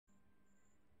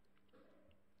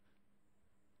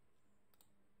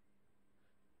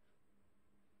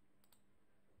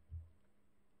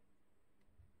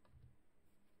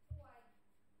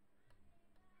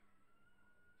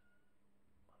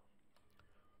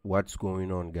What's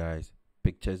going on, guys?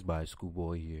 Pictures by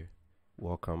Schoolboy here.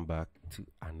 Welcome back to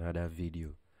another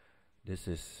video. This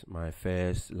is my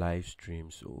first live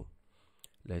stream, so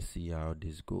let's see how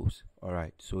this goes.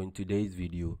 Alright, so in today's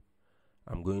video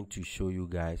I'm going to show you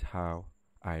guys how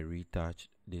I retouched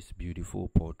this beautiful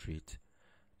portrait,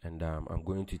 and I'm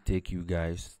going to take you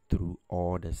guys through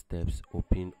all the steps,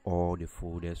 open all the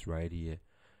folders right here,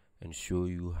 and show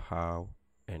you how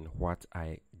and what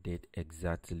I did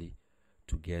exactly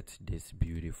to get this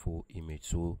beautiful image.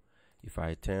 So if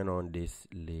I turn on this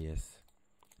layers,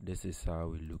 this is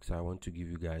how it looks. I want to give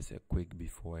you guys a quick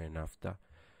before and after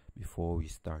before we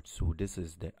start. So this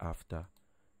is the after,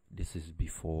 this is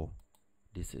before,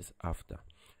 this is after.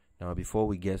 Now before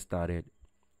we get started,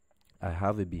 I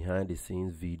have a behind the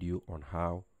scenes video on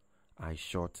how I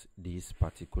shot these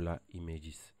particular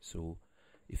images. So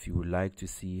if you would like to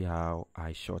see how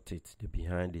I shot it, the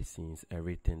behind the scenes,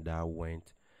 everything that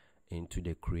went into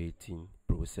the creating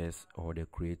process or the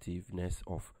creativeness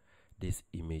of this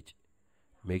image,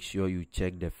 make sure you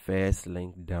check the first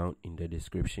link down in the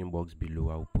description box below.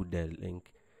 I'll put the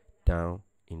link down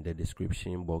in the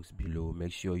description box below.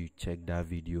 Make sure you check that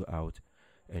video out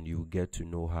and you get to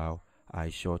know how I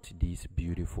shot this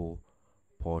beautiful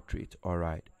portrait.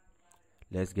 Alright,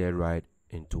 let's get right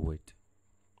into it.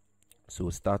 So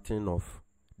starting off,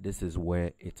 this is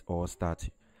where it all starts.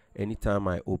 Anytime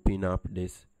I open up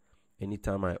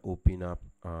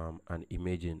an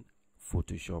image in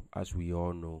Photoshop, as we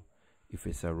all know, if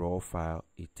it's a raw file,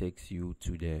 it takes you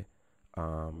to the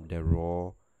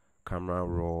raw camera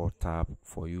raw tab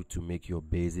for you to make your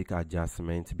basic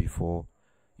adjustment before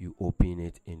you open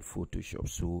it in Photoshop.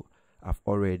 So I've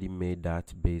already made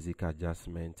that basic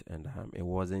adjustment, and it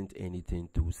wasn't anything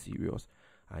too serious.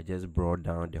 I just brought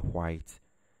down the white,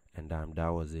 and that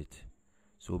was it.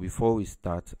 So before we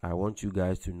start, I want you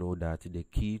guys to know that the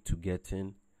key to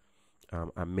getting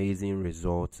amazing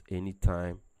results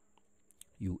anytime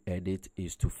you edit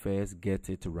is to first get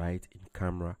it right in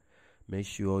camera. Make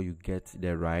sure you get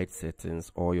the right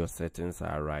settings. All your settings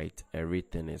are right,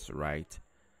 everything is right.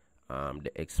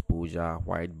 The exposure,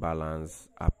 white balance,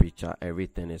 aperture,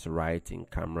 everything is right in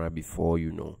camera before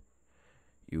you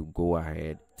go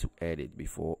ahead to edit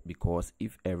before, because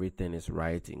if everything is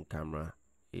right in camera,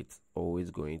 it's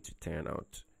always going to turn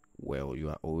out well. You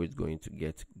are always going to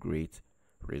get great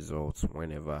results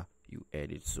whenever you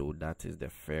edit. So that is the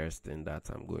first thing that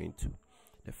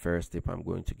the first tip I'm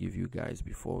going to give you guys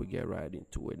before we get right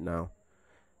into it. Now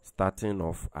starting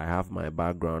off, I have my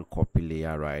background copy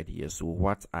layer right here. So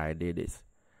what I did is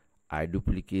I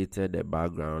duplicated the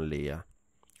background layer,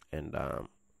 and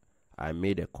I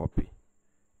made a copy,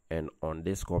 and on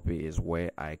this copy is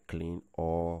where I clean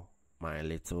all my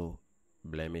little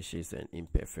blemishes and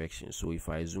imperfections. So if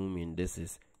I zoom in, this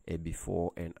is a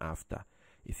before and after.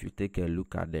 If you take a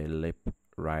look at the lip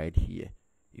right here,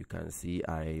 you can see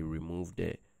I removed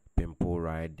the pimple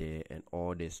right there and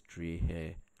all the stray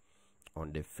hair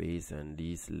on the face and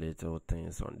these little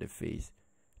things on the face.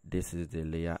 This is the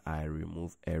layer I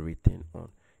remove everything on.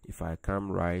 If I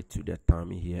come right to the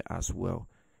tummy here as well,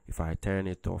 if I turn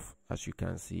it off, as you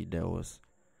can see, there was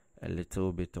a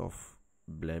little bit of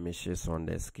blemishes on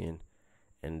the skin,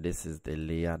 and this is the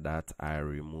layer that I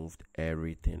removed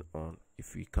everything on.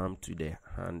 If we come to the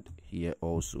hand here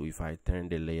also, if I turn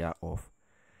the layer off,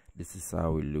 this is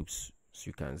how it looks. So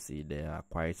you can see there are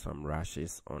quite some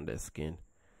rashes on the skin,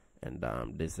 and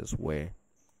this is where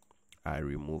I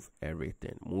remove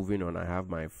everything. Moving on, I have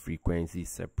my frequency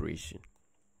separation.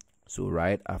 So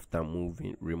right after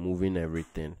removing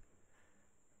everything,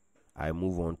 I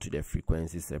move on to the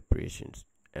frequency separations,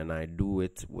 and I do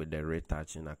it with the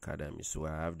Retouching Academy. So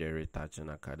I have the Retouching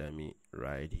Academy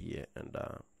right here, and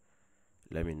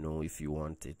let me know if you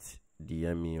want it.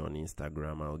 DM me on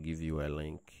Instagram. I'll give you a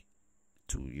link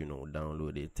to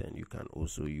download it, and you can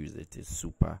also use it. It's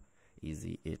super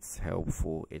easy, it's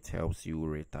helpful, it helps you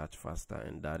retouch faster,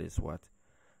 and that is what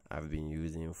I've been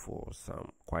using for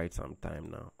quite some time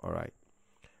now. Alright,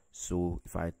 so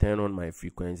if I turn on my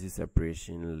frequency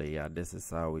separation layer, this is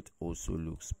how it also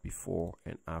looks before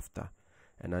and after.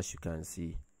 And as you can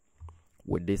see,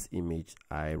 with this image,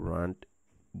 I ran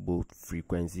both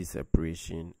frequency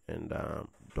separation and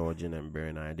dodging and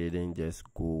burn. I didn't just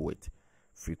go with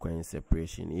frequency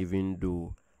separation, even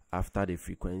though after the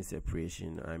frequency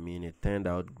separation, it turned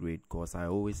out great, because I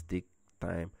always take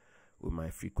time with my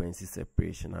frequency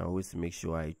separation. I always make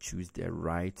sure I choose the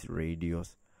right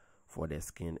radius for the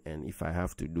skin, and if I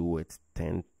have to do it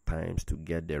 10 times to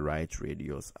get the right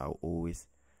radius, I'll always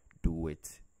do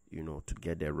it to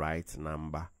get the right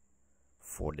number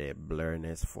for the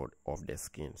blurriness of the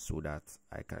skin, so that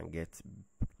I can get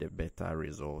the better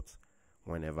results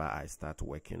whenever I start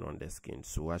working on the skin.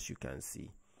 So as you can see,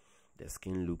 the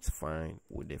skin looks fine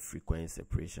with the frequency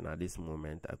separation. At this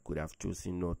moment, I could have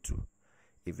chosen not to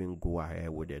even go ahead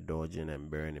with the dodging and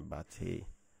burning, but hey,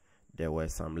 there were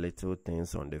some little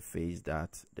things on the face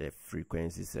that the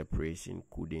frequency separation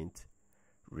couldn't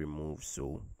remove,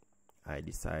 so I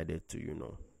decided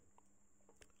to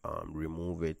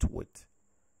remove it with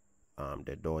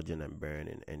the dodging and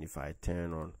burning. And if I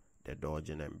turn on the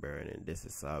dodging and burning, this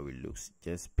is how it looks.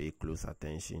 Just pay close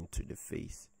attention to the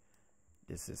face.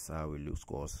 This is how it looks,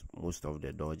 because most of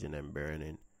the dodging and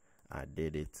burning, I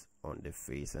did it on the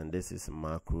face. And this is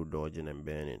macro dodging and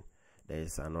burning. There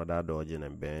is another dodging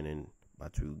and burning,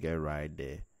 but we'll get right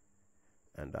there.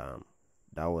 And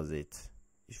that was it.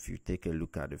 If you take a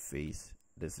look at the face,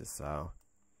 this is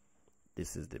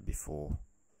the before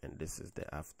and this is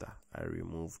the after. I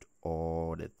removed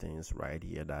all the things right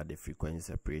here that the frequency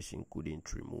separation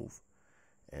couldn't remove,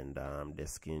 and the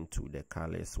skin to the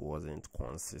colors wasn't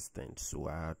consistent, so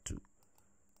I had to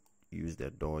use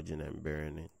the dodging and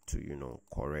burning to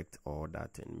correct all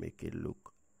that and make it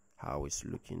look how it's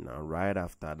looking now. Right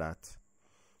after that,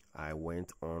 I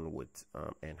went on with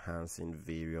enhancing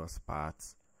various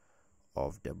parts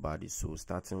of the body. So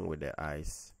starting with the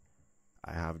eyes,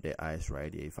 I have the eyes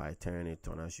right here. If I turn it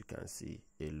on, as you can see,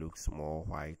 it looks more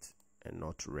white and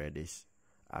not reddish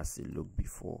as it looked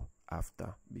before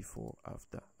after.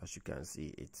 As you can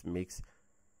see, it makes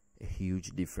a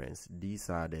huge difference.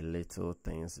 These are the little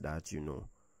things that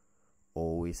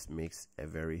always makes a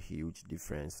very huge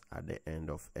difference at the end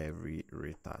of every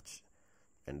retouch.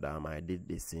 And I did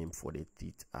the same for the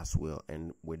teeth as well.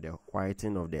 And with the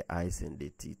whitening of the eyes and the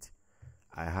teeth,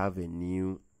 I have a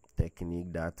new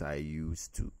technique that I use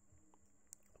to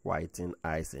whiten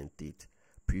eyes and teeth.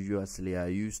 Previously, I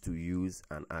used to use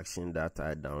an action that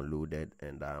I downloaded,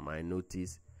 and I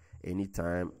noticed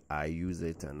anytime I use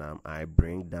it and I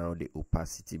bring down the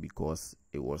opacity because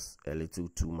it was a little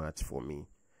too much for me.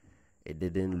 It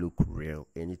didn't look real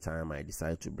anytime I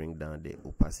decided to bring down the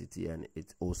opacity, and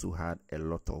it also had a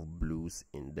lot of blues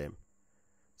in them.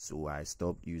 So I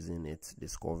stopped using it,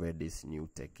 discovered this new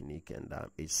technique, and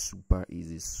it's super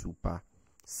easy, super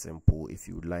simple. If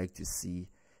you would like to see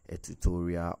a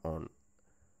tutorial on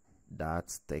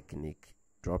that technique,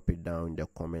 drop it down in the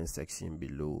comment section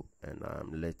below and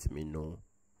let me know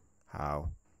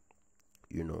how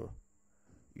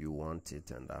you want it,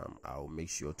 and I'll make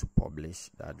sure to publish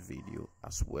that video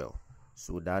as well.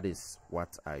 So that is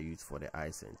what I use for the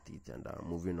eyes and teeth. And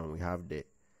moving on, we have the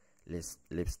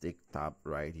lipstick tab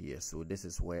right here. So this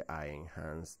is where I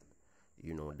enhanced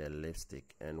the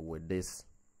lipstick, and with this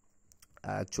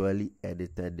I actually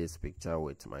edited this picture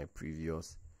with my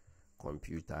previous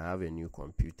computer. I have a new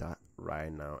computer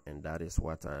right now, and that is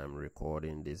what I am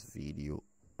recording this video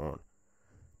on.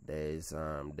 There's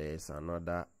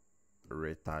another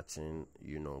retouching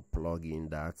plugin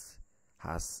that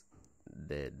has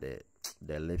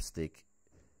the lipstick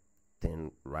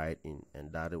thing right in,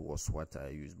 and that was what I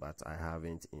used, but I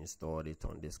haven't installed it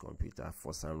on this computer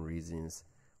for some reasons.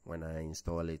 When I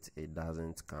install it, it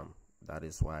doesn't come. That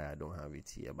is why I don't have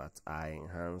it here, but I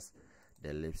enhance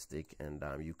the lipstick, and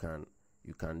you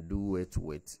can do it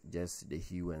with just the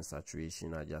hue and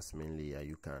saturation adjustment layer.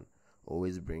 You can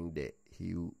always bring the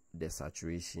hue, the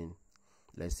saturation.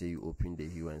 Let's say you open the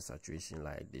hue and saturation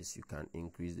like this, you can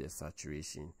increase the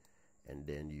saturation, and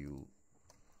then you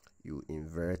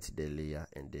invert the layer,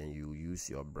 and then you use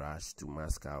your brush to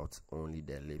mask out only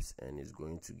the lips, and it's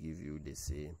going to give you the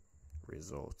same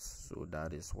results. So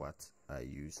that is what I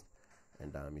used.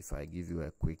 And if I give you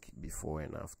a quick before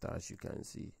and after, as you can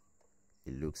see,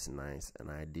 it looks nice.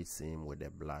 And I did same with the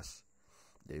blush.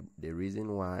 The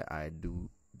reason why I do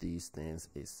these things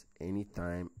is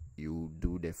anytime you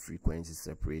do the frequency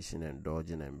separation and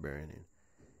dodging and burning,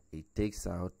 it takes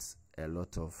out a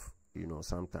lot of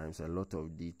sometimes a lot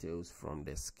of details from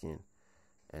the skin,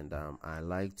 and I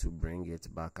like to bring it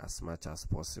back as much as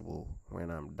possible when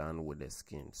I'm done with the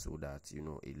skin, so that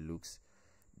it looks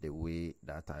the way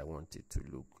that I want it to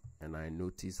look. And I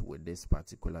noticed with this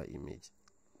particular image,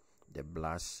 the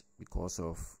blush, because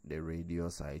of the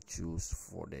radius I choose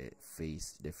for the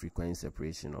face, the frequency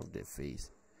separation of the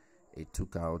face, it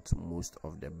took out most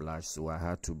of the blush, so I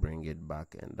had to bring it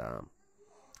back, and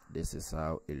this is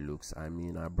how it looks. I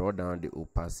mean, I brought down the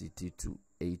opacity to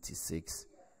 86,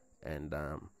 and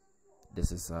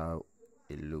this is how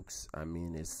it looks. I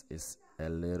mean, it's a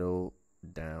little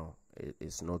down.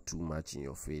 It's not too much in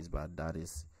your face, but that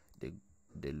is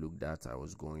the look that I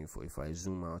was going for. If I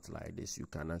zoom out like this, you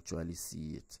can actually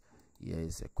see it. here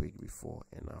is a quick before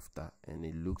and after, and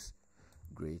it looks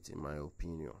great in my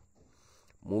opinion.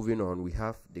 Moving on, we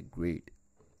have the grade,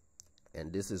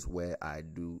 and this is where I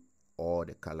do all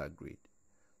the color grade.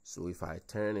 So if I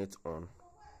turn it on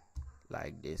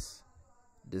like this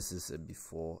is a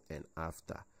before and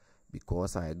after,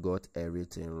 because I got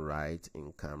everything right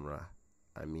in camera.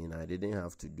 I mean, I didn't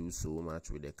have to do so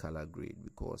much with the color grade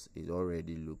because it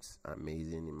already looks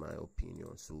amazing in my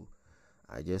opinion. So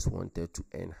I just wanted to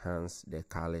enhance the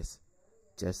colors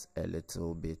just a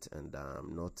little bit and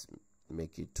not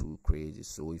make it too crazy.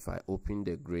 So if I open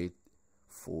the grade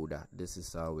folder, this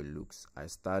is how it looks. I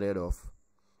started off,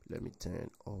 let me turn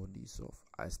all these off.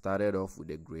 I started off with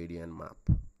the gradient map,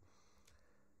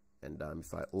 and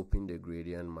if I open the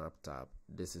gradient map tab,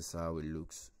 this is how it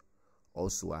looks.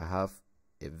 Also, I have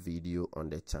a video on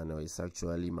the channel. It's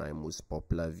actually my most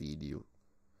popular video,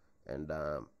 and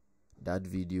that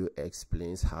video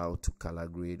explains how to color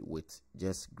grade with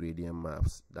just gradient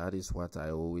maps. That is what I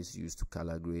always use to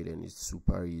color grade, and it's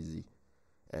super easy,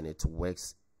 and it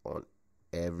works on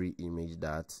every image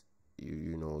that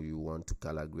you want to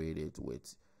color grade it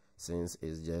with, since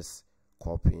it's just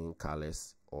copying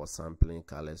colors or sampling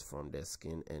colors from the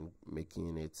skin and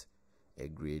making it a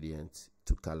gradient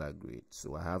to color grade.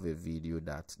 So I have a video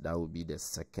that will be the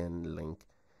second link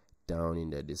down in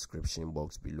the description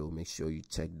box below. Make sure you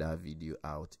check that video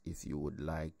out if you would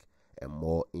like a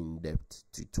more in-depth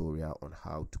tutorial on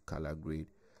how to color grade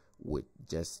with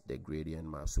just the gradient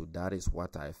map. So that is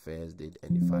what I first did,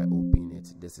 and if I open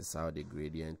it, this is how the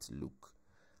gradient look.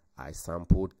 I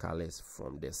sampled colors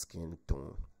from the skin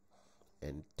tone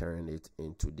and turned it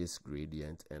into this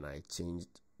gradient, and I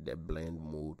changed the blend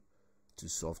mode to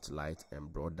soft light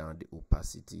and brought down the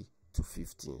opacity to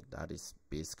 15. That is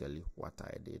basically what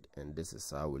I did, and this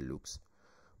is how it looks.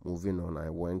 Moving on,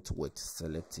 I went with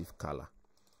selective color,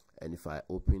 and if I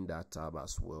open that tab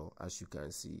as well, as you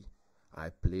can see, I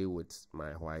play with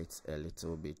my whites a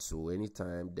little bit. So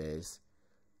anytime there's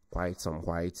quite some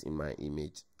white in my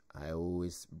image, I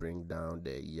always bring down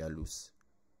the yellows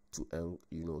to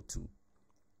to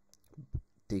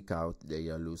take out the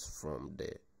yellows from the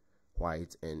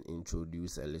white and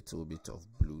introduce a little bit of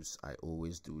blues. I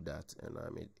always do that,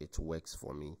 and it works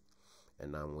for me.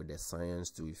 And with the cyan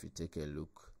too, if you take a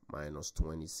look,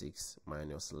 -26,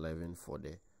 -11 for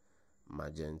the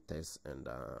magentas, and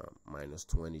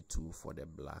 -22 for the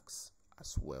blacks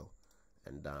as well.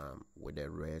 And with the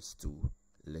reds too,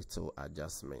 little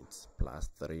adjustments,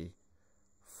 +3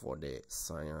 for the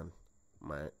cyan,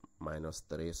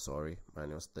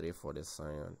 -3 for the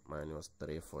cyan,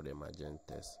 -3 for the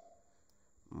magentas,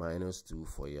 -2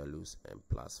 for yellows, and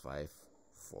 +5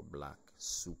 for black.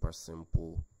 Super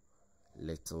simple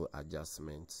little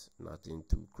adjustments, nothing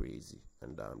too crazy.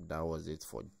 And that was it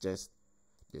for just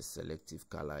the selective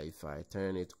color. If I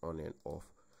turn it on and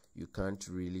off, you can't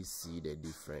really see the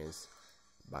difference,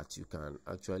 but you can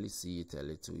actually see it a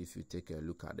little if you take a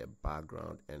look at the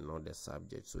background and not the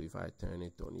subject. So if I turn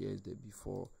it on, here's the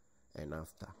before and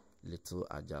after, little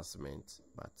adjustment,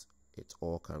 but it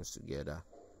all comes together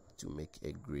to make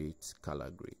a great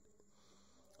color grade.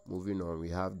 Moving on, we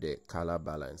have the color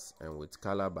balance, and with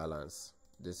color balance,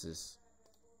 this is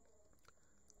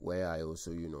where I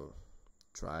also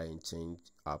try and change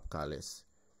up colors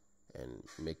and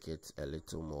make it a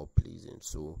little more pleasing.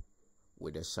 So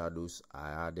with the shadows,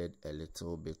 I added a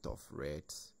little bit of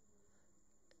reds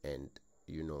and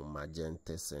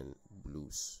magentas and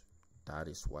blues. That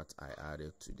is what I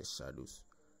added to the shadows.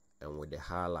 And with the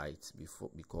highlights,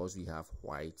 because we have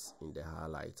whites in the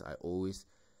highlights, I always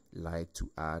like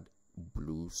to add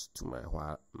blues to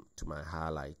my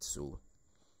highlights. So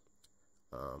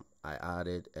I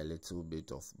added a little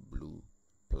bit of blue,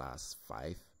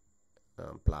 +5,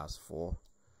 +4,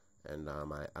 and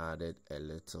I added a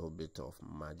little bit of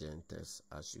magentas,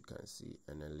 as you can see,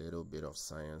 and a little bit of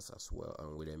cyans as well.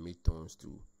 And with the midtones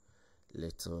too,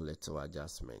 little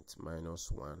adjustment,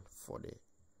 -1 for the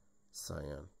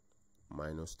cyan,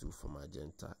 -2 for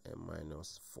magenta, and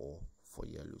 -4 for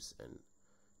yellows. And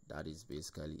that is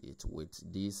basically it.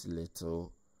 With these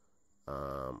little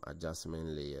adjustment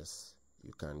layers,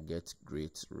 you can get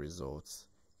great results.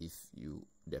 If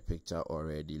the picture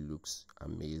already looks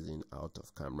amazing out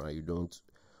of camera, you don't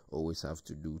always have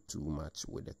to do too much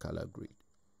with the color grade.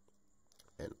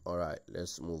 And alright,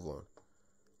 let's move on.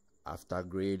 After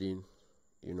grading,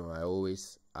 I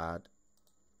always add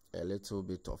a little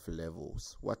bit of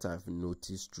levels. What I've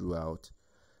noticed throughout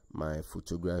my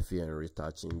photography and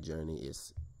retouching journey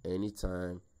is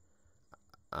anytime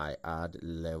I add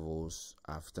levels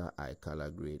after I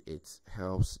color grade, it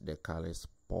helps the colors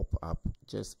pop up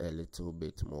just a little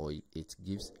bit more. It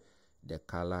gives the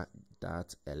color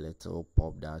that a little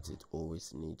pop that it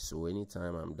always needs. So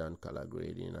anytime I'm done color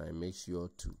grading, I make sure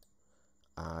to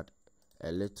add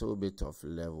a little bit of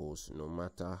levels. No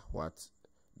matter what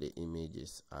the image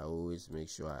is, I always make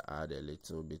sure I add a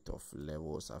little bit of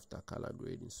levels after color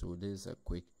grading. So this is a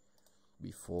quick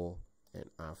before and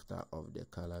after of the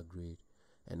color grade,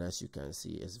 and as you can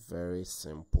see, it's very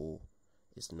simple.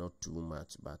 It's not too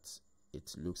much, but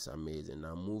it looks amazing.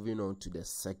 Now moving on to the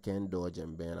second dodge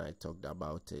and burn I talked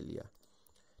about earlier.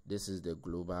 This is the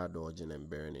global dodging and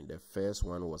burning. The first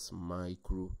one was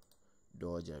micro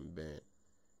dodge and burn,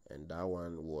 and that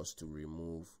one was to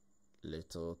remove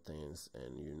little things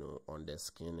and on the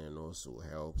skin, and also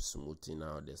help smoothing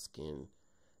out the skin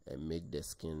and make the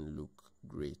skin look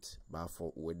great. But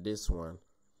with this one,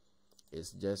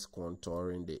 it's just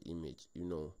contouring the image,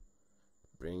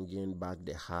 bringing back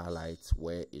the highlights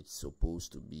where it's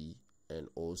supposed to be, and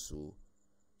also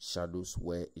shadows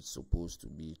where it's supposed to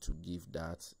be, to give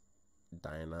that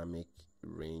dynamic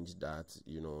range that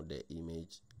the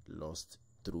image lost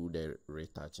through the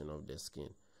retouching of the skin.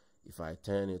 If I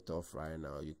turn it off right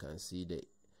now, you can see that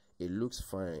it looks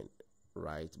fine,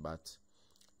 right? But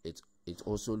it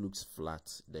also looks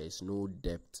flat. There is no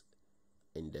depth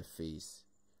in the face.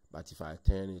 But if I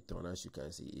turn it on, as you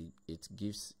can see, it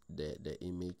gives the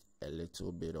image a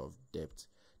little bit of depth.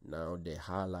 Now the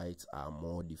highlights are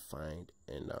more defined,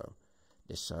 and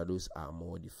the shadows are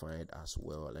more defined as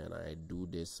well. And I do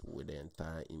this with the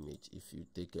entire image. If you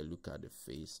take a look at the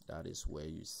face, that is where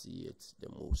you see it the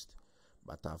most.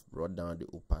 But I've brought down the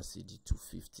opacity to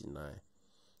 59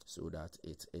 so that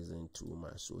it isn't too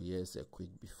much. So here's a quick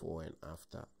before and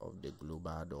after of the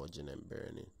global dodging and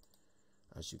burning.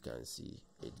 As you can see,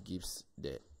 it gives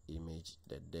the image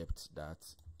the depth that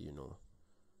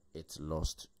it's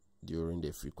lost during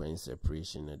the frequency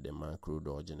separation and the macro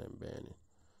dodging and burning.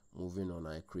 Moving on,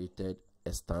 I created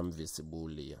a stamp visible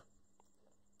layer,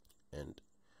 and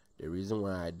the reason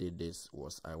why I did this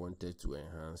was I wanted to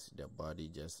enhance the body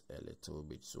just a little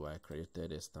bit. So I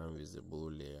created a stamp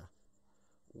visible layer,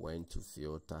 went to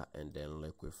filter, and then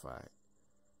liquify.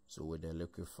 So with the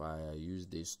liquify, I use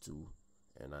these two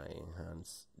and I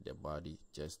enhance the body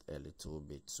just a little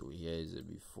bit. So here is a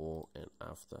before and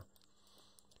after.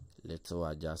 Little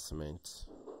adjustment,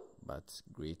 but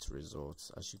great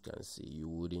results. As you can see, you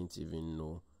wouldn't even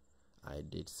know I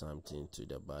did something to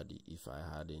the body if I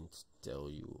hadn't tell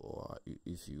you, or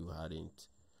if you hadn't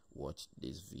watched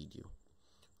this video.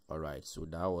 Alright, so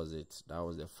that was it. That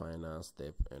was the final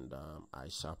step, and I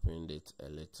sharpened it a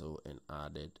little and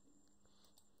added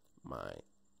my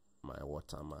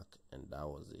watermark, and that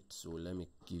was it. So let me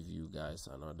give you guys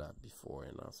another before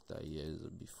and after. Here is the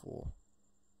before,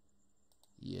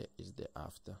 here is the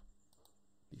after.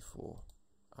 Before,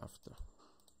 after.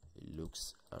 It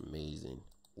looks amazing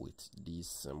with these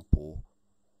simple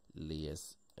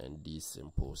layers and these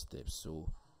simple steps.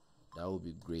 So that would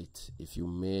be great if you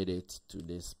made it to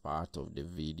this part of the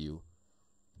video.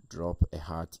 Drop a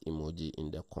heart emoji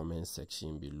in the comment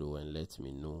section below and let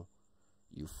me know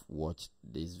you've watched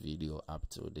this video up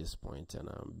to this point, and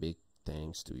big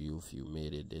thanks to you if you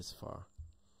made it this far.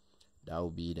 That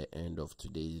will be the end of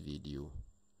today's video.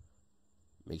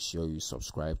 Make sure you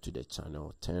subscribe to the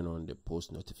channel, turn on the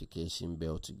post notification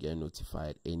bell to get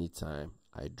notified anytime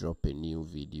I drop a new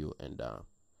video, and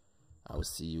I'll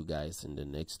see you guys in the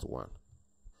next one.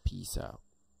 Peace out.